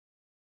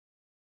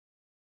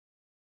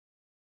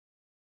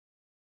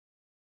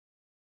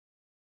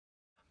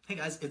Hey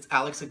guys, it's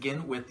Alex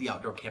again with the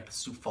Outdoor Campus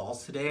Sioux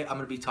Falls. Today I'm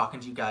going to be talking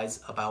to you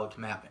guys about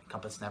map and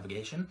compass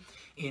navigation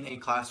in a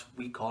class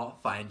we call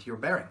Find Your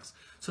Bearings.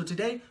 So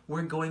today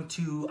we're going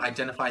to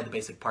identify the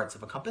basic parts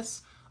of a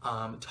compass,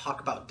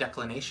 talk about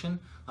declination,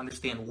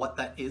 understand what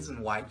that is and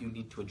why you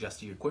need to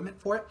adjust your equipment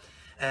for it,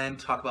 and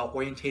talk about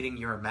orientating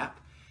your map,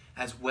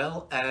 as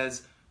well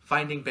as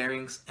finding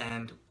bearings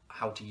and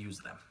how to use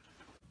them.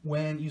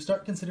 When you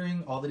start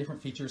considering all the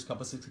different features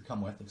compasses could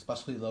come with,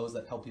 especially those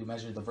that help you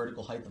measure the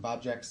vertical height of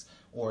objects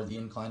or the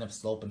incline of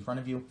slope in front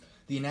of you,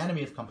 the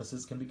anatomy of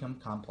compasses can become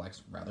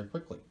complex rather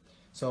quickly.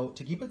 So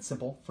to keep it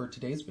simple for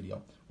today's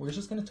video, we're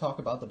just going to talk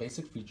about the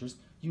basic features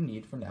you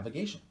need for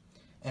navigation.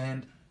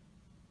 And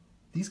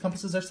these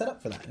compasses are set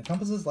up for that. And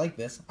compasses like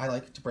this, I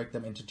like to break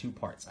them into two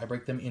parts. I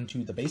break them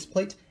into the base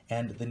plate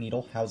and the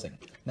needle housing.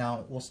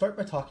 Now, we'll start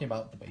by talking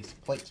about the base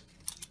plate.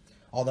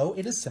 Although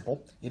it is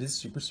simple, it is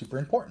super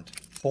important.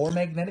 For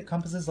magnetic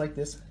compasses like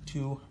this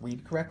to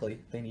read correctly,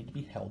 they need to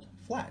be held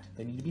flat.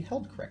 They need to be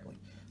held correctly.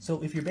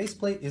 So if your base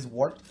plate is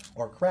warped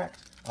or cracked,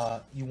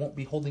 you won't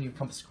be holding your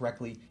compass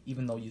correctly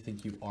even though you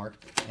think you are,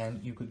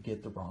 and you could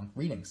get the wrong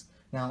readings.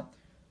 Now,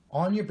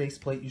 on your base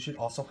plate, you should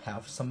also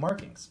have some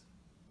markings.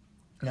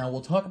 Now,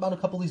 we'll talk about a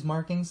couple of these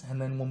markings,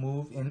 and then we'll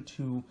move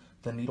into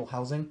the needle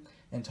housing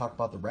and talk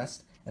about the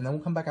rest. And then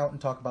we'll come back out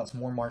and talk about some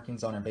more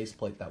markings on our base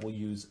plate that we'll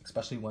use,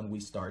 especially when we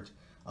start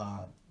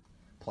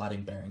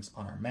plotting bearings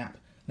on our map.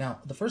 Now,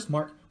 the first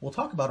mark we'll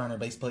talk about on our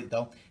base plate,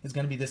 though, is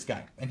going to be this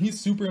guy. And he's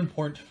super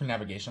important for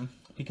navigation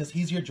because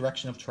he's your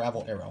direction of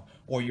travel arrow,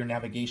 or your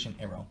navigation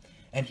arrow.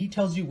 And he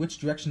tells you which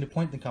direction to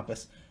point the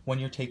compass when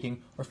you're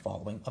taking or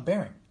following a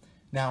bearing.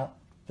 Now,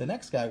 the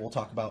next guy we'll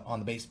talk about on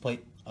the base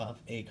plate of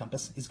a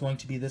compass is going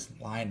to be this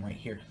line right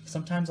here.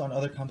 Sometimes on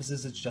other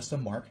compasses it's just a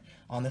mark.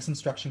 On this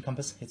instruction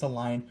compass, it's a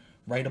line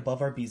right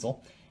above our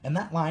bezel, and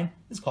that line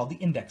is called the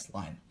index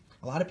line.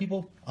 A lot of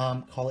people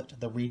call it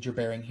the read your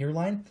bearing here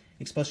line,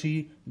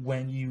 especially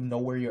when you know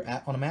where you're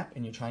at on a map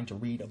and you're trying to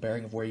read a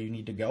bearing of where you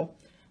need to go,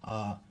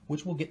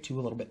 which we'll get to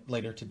a little bit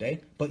later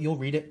today, but you'll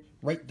read it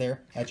right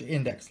there at your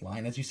index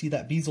line. As you see,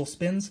 that bezel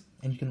spins,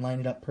 and you can line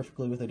it up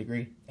perfectly with a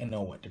degree and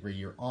know what degree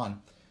you're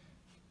on.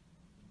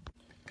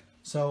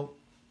 So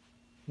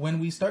when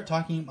we start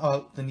talking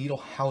about the needle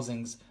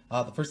housings,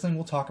 the first thing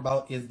we'll talk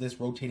about is this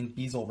rotating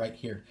bezel right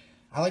here.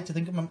 I like to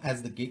think of them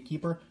as the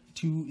gatekeeper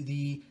to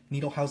the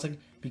needle housing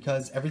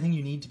because everything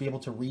you need to be able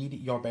to read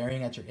your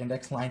bearing at your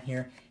index line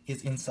here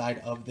is inside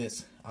of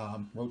this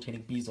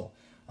rotating bezel.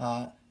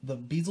 The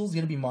bezel is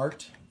going to be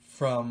marked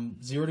from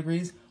 0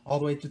 degrees all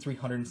the way to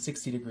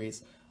 360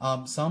 degrees.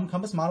 Some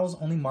compass models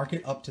only mark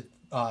it up to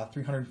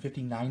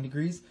 359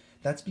 degrees.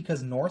 That's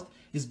because north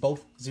is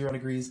both 0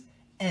 degrees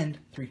and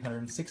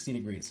 360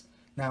 degrees.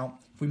 Now,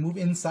 if we move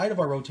inside of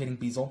our rotating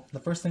bezel, the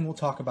first thing we'll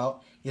talk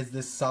about is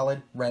this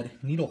solid red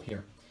needle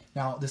here.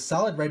 Now, this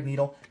solid red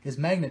needle is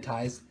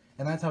magnetized,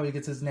 and that's how he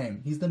gets his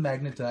name. He's the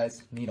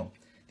magnetized needle.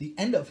 The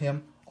end of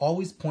him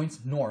always points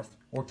north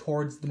or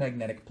towards the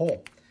magnetic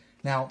pole.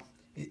 Now,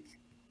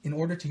 in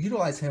order to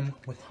utilize him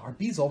with our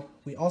bezel,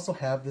 we also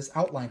have this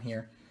outline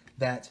here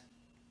that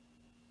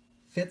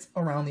fits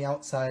around the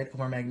outside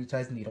of our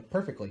magnetized needle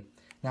perfectly.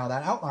 Now,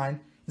 that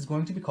outline is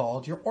going to be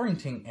called your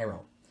orienting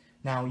arrow.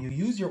 Now, you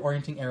use your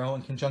orienting arrow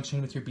in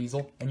conjunction with your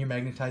bezel and your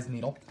magnetized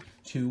needle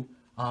to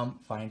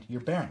find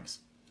your bearings.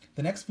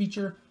 The next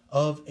feature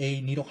of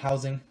a needle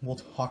housing we'll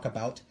talk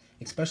about,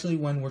 especially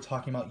when we're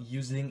talking about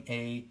using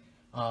a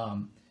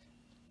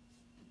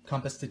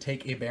compass to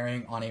take a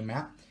bearing on a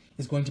map,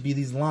 is going to be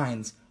these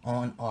lines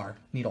on our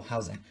needle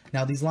housing.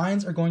 Now, these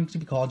lines are going to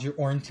be called your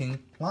orienting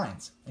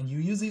lines, and you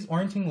use these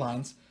orienting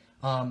lines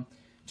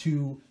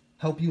to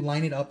help you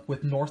line it up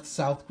with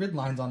north-south grid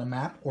lines on a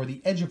map or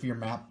the edge of your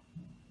map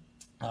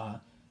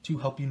to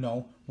help you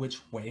know which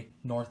way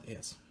north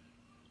is.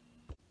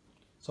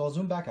 So I'll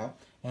zoom back out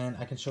and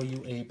I can show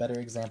you a better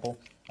example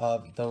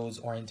of those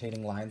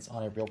orientating lines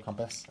on a real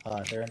compass.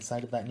 They're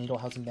inside of that needle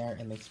housing there,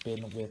 and they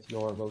spin with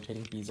your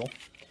rotating bezel.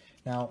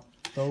 Now,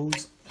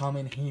 those come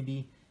in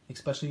handy,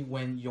 especially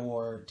when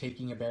you're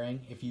taking a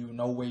bearing. If you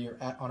know where you're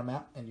at on a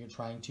map and you're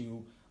trying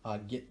to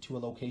get to a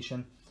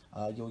location,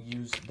 you'll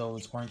use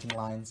those orienting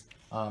lines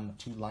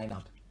to line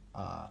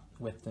up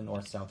with the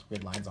north-south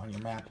grid lines on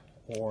your map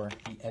or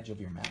the edge of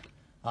your map,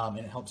 and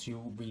it helps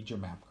you read your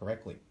map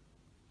correctly.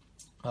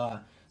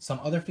 Some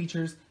other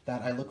features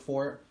that I look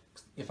for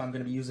if I'm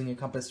going to be using a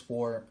compass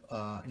for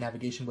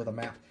navigation with a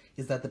map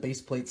is that the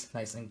base plate's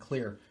nice and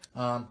clear.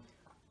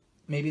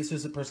 Maybe it's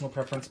just a personal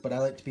preference, but I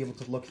like to be able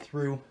to look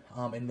through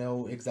and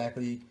know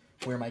exactly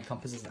where my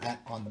compass is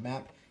at on the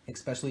map,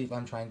 especially if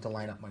I'm trying to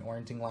line up my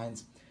orienting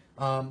lines.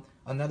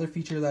 Another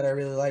feature that I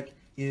really like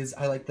is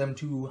I like them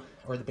to,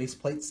 or the base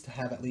plates, to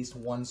have at least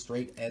one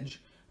straight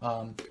edge.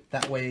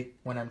 That way,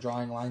 when I'm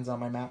drawing lines on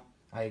my map,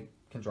 I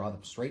can draw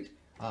them straight.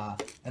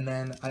 And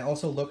then I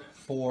also look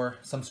for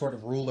some sort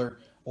of ruler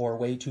or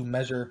way to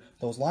measure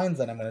those lines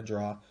that I'm going to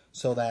draw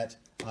so that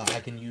I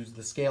can use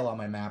the scale on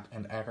my map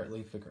and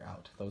accurately figure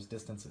out those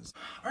distances.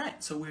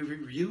 Alright, so we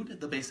reviewed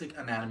the basic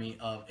anatomy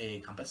of a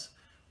compass.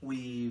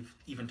 We've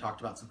even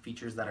talked about some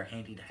features that are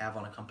handy to have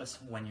on a compass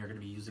when you're going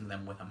to be using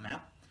them with a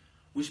map.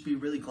 We should be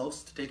really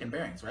close to taking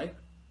bearings, right?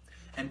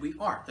 And we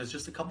are. There's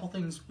just a couple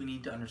things we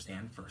need to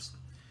understand first.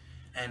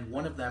 And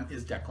one of them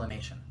is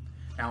declination.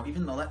 Now,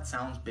 even though that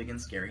sounds big and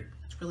scary,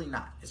 it's really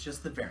not. It's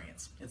just the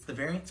variance. It's the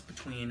variance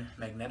between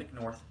magnetic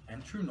north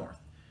and true north.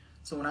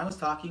 So when I was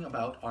talking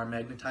about our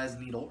magnetized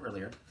needle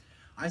earlier,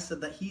 I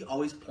said that he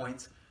always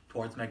points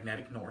towards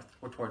magnetic north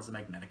or towards the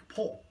magnetic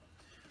pole.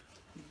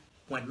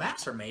 When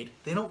maps are made,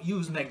 they don't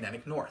use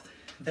magnetic north.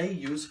 They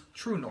use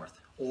true north,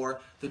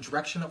 or the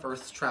direction of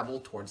Earth's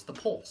travel towards the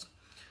poles.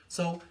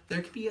 So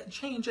there could be a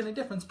change and a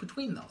difference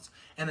between those,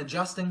 and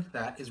adjusting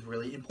that is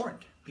really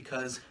important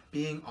because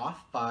being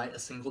off by a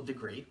single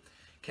degree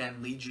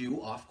can lead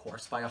you off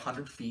course by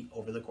 100 feet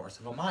over the course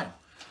of a mile.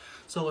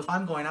 So if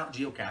I'm going out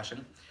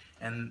geocaching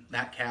and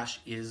that cache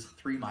is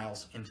 3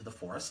 miles into the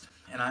forest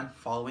and I'm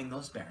following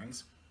those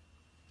bearings,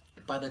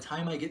 by the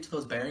time I get to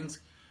those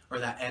bearings or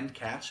that end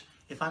cache,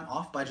 if I'm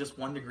off by just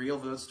 1 degree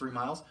over those 3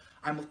 miles,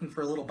 I'm looking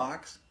for a little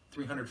box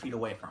 300 feet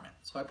away from it,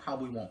 so I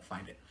probably won't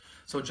find it.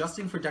 So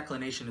adjusting for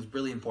declination is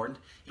really important.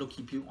 It'll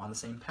keep you on the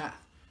same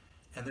path.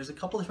 And there's a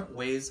couple different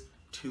ways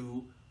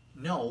to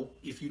know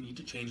if you need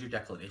to change your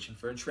declination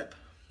for a trip.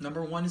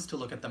 Number one is to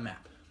look at the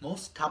map.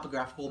 Most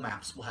topographical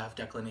maps will have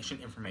declination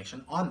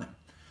information on them.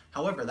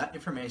 However, that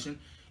information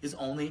is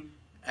only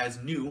as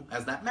new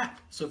as that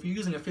map. So if you're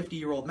using a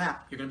 50-year-old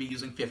map, you're going to be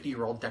using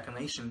 50-year-old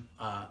declination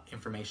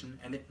information,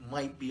 and it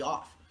might be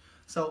off.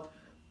 So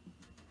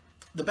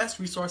the best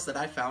resource that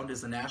I found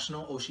is the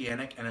National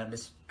Oceanic and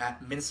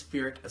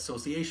Atmospheric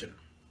Association.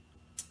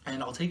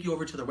 And I'll take you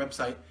over to their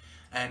website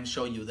and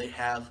show you. They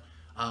have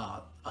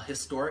a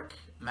historic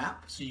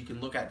map, so you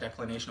can look at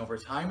declination over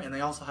time, and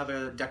they also have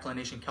a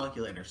declination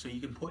calculator, so you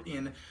can put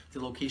in the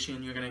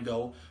location you're going to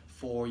go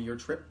for your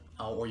trip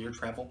or your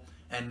travel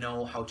and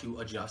know how to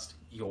adjust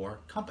your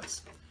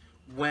compass.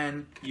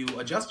 When you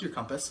adjust your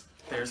compass,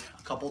 there's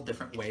a couple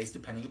different ways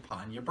depending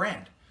upon your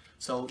brand.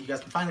 So you guys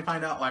can finally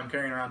find out why I'm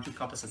carrying around 2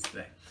 compasses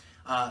today.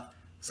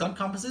 Some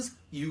compasses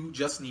you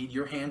just need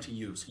your hand to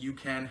use. You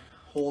can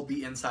hold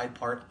the inside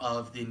part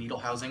of the needle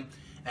housing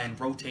and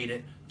rotate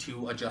it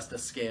to adjust the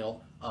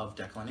scale of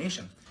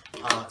declination.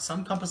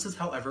 Some compasses,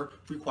 however,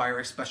 require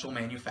a special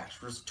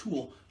manufacturer's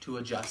tool to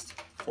adjust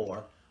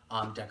for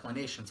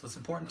declination. So it's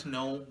important to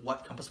know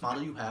what compass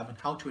model you have and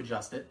how to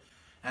adjust it,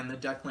 and the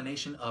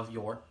declination of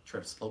your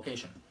trip's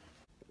location.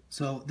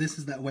 So this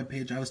is that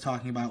webpage I was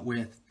talking about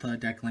with the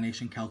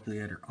declination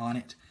calculator on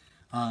it.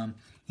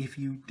 If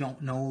you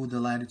don't know the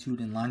latitude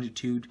and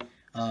longitude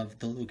of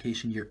the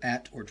location you're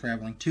at or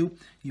traveling to,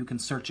 you can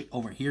search it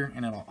over here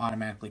and it'll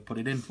automatically put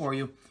it in for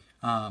you.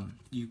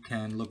 You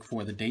can look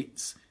for the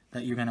dates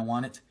that you're going to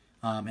want it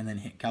and then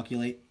hit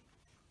calculate,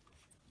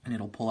 and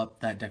it'll pull up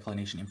that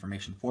declination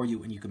information for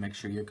you, and you can make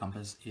sure your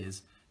compass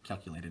is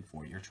calculated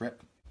for your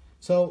trip.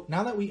 So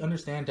now that we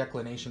understand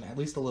declination at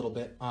least a little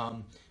bit,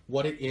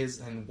 what it is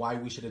and why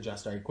we should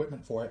adjust our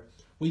equipment for it,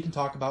 we can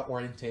talk about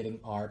orientating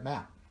our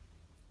map.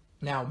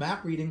 Now,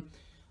 map reading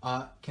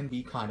can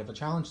be kind of a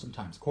challenge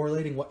sometimes.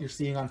 Correlating what you're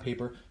seeing on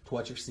paper to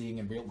what you're seeing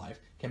in real life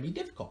can be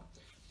difficult,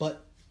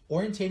 but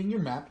orientating your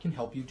map can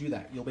help you do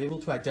that. You'll be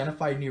able to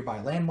identify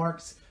nearby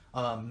landmarks,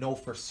 know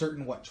for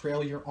certain what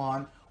trail you're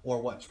on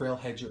or what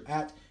trailhead you're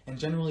at, and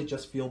generally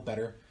just feel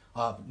better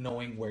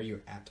knowing where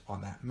you're at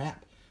on that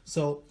map.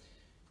 So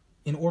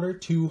in order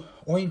to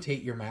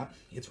orientate your map,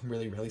 it's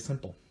really, really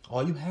simple.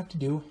 All you have to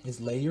do is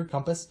lay your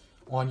compass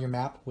on your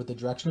map with the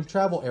direction of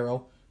travel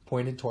arrow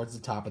pointed towards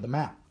the top of the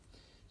map.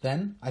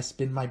 Then I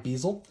spin my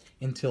bezel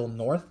until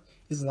north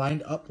is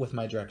lined up with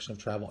my direction of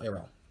travel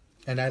arrow,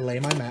 and I lay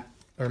my map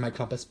or my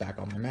compass back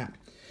on my map.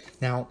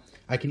 Now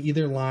I can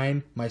either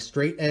line my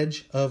straight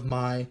edge of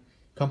my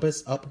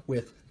compass up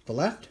with the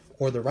left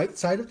or the right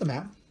side of the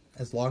map,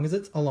 as long as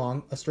it's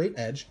along a straight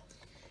edge,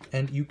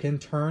 and you can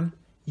turn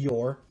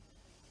your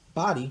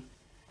body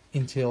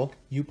until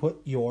you put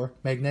your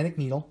magnetic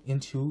needle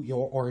into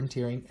your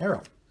orienteering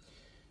arrow.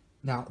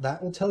 Now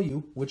that will tell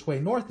you which way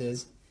north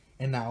is,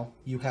 and now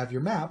you have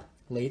your map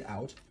laid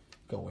out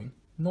going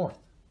north.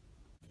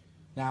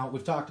 Now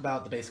we've talked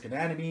about the basic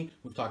anatomy,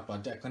 we've talked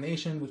about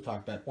declination, we've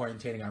talked about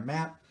orientating our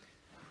map,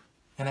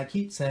 and I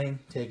keep saying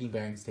taking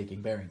bearings,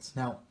 taking bearings.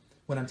 Now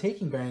when I'm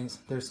taking bearings,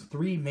 there's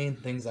 3 main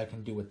things I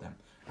can do with them.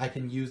 I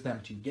can use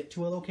them to get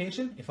to a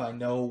location if I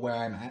know where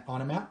I'm at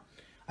on a map.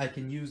 I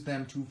can use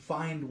them to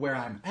find where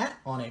I'm at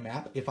on a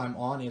map if I'm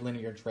on a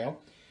linear trail.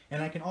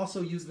 And I can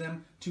also use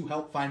them to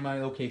help find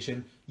my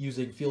location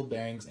using field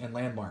bearings and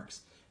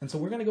landmarks. And so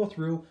we're going to go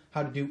through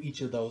how to do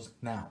each of those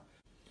now.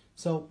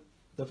 So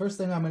the first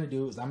thing I'm going to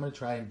do is I'm going to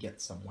try and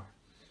get somewhere.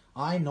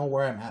 I know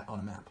where I'm at on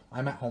a map.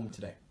 I'm at home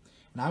today.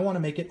 And I want to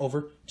make it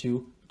over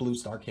to Blue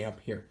Star Camp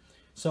here.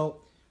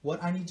 So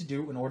what I need to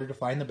do in order to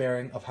find the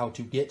bearing of how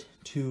to get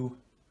to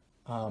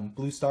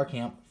Blue Star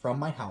Camp from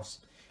my house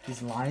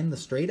is line the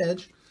straight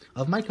edge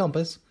of my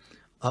compass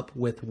up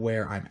with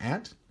where I'm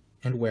at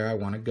and where I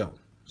want to go.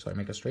 So I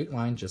make a straight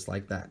line just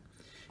like that,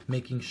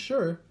 making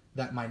sure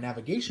that my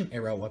navigation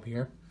arrow up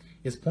here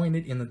is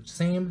pointed in the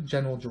same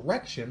general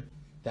direction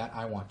that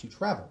I want to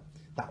travel.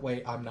 That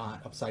way I'm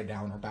not upside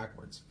down or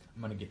backwards.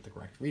 I'm going to get the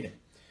correct reading.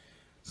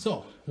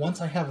 So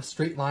once I have a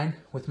straight line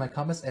with my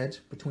compass edge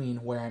between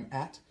where I'm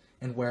at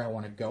and where I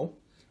want to go,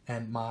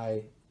 and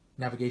my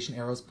navigation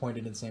arrows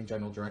pointed in the same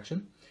general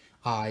direction,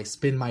 I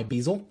spin my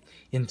bezel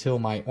until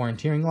my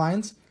orienteering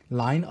lines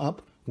line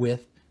up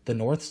with the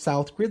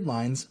north-south grid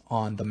lines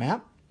on the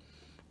map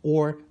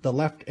or the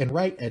left and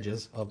right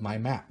edges of my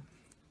map.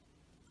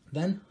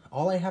 Then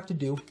all I have to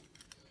do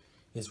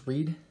is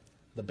read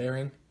the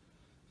bearing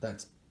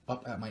that's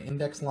up at my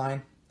index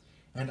line,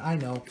 and I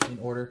know in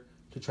order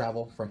to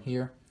travel from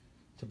here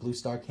to Blue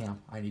Star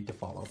Camp, I need to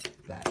follow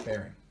that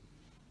bearing.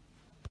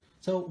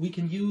 So we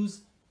can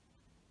use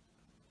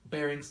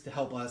bearings to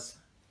help us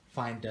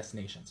find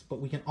destinations, but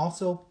we can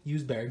also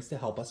use bearings to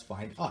help us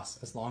find us,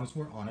 as long as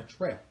we're on a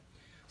trail.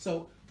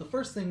 So the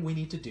first thing we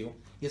need to do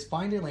is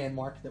find a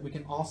landmark that we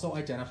can also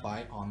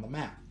identify on the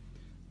map.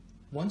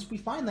 Once we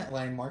find that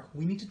landmark,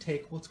 we need to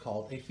take what's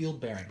called a field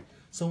bearing.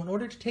 So in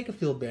order to take a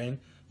field bearing,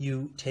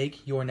 you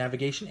take your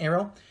navigation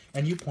arrow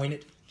and you point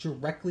it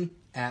directly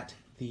at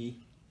the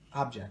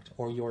object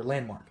or your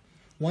landmark.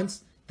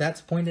 Once that's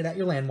pointed at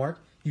your landmark,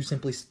 you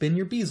simply spin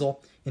your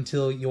bezel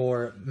until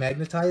your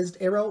magnetized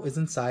arrow is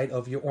inside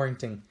of your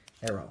orienting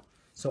arrow.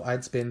 So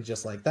I'd spin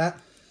just like that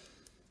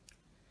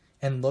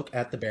and look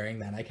at the bearing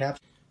that I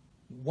captured.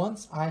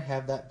 Once I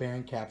have that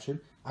bearing captured,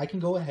 I can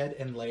go ahead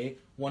and lay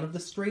one of the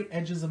straight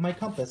edges of my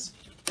compass,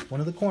 one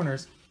of the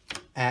corners,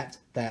 at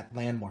that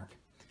landmark.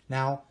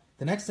 Now,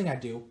 the next thing I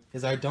do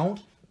is I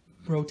don't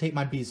rotate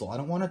my bezel. I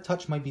don't want to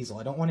touch my bezel.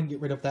 I don't want to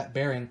get rid of that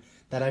bearing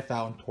that I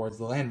found towards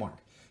the landmark.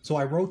 So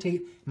I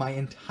rotate my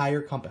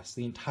entire compass,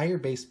 the entire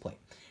base plate.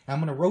 And I'm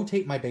going to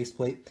rotate my base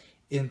plate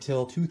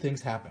until two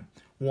things happen.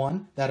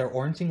 One, that our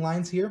orienting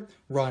lines here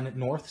run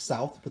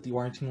north-south with the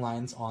orienting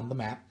lines on the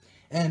map,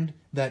 and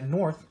that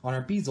north on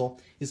our bezel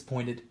is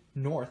pointed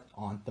north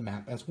on the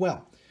map as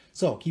well.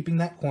 So keeping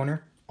that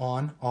corner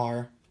on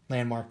our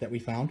landmark that we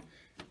found,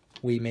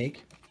 we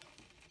make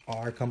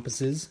our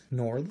compasses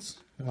norths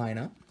line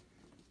up.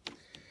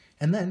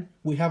 And then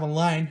we have a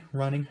line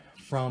running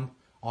from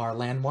our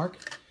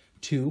landmark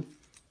to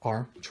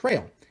our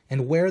trail.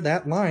 And where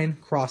that line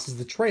crosses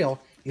the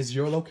trail is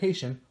your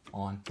location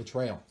on the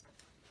trail.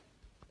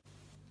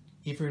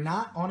 If you're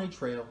not on a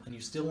trail and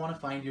you still want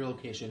to find your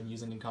location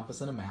using a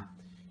compass and a map,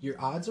 your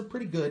odds are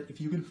pretty good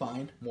if you can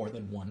find more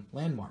than one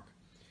landmark.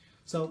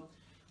 So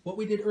what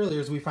we did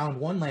earlier is we found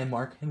one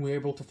landmark and we were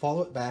able to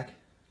follow it back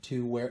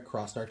to where it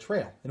crossed our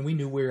trail. And we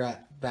knew we were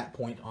at that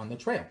point on the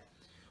trail.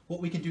 What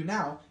we can do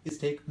now is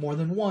take more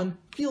than one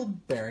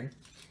field bearing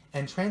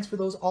and transfer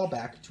those all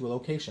back to a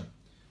location.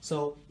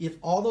 So if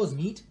all those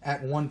meet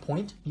at one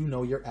point, you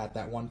know you're at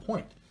that one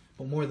point.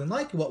 But more than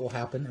likely what will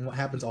happen, and what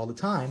happens all the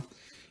time,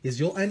 is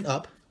you'll end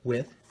up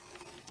with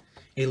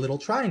a little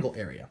triangle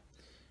area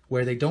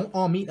where they don't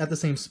all meet at the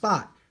same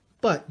spot,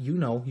 but you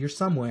know you're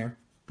somewhere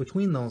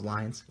between those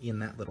lines in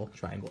that little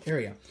triangle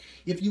area.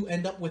 If you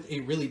end up with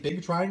a really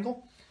big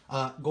triangle,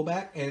 go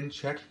back and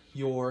check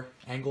your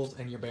angles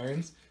and your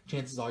bearings.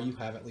 Chances are you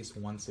have at least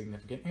one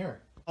significant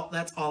error. Well,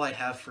 that's all I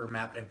have for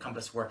map and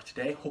compass work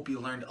today. Hope you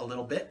learned a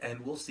little bit, and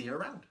we'll see you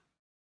around.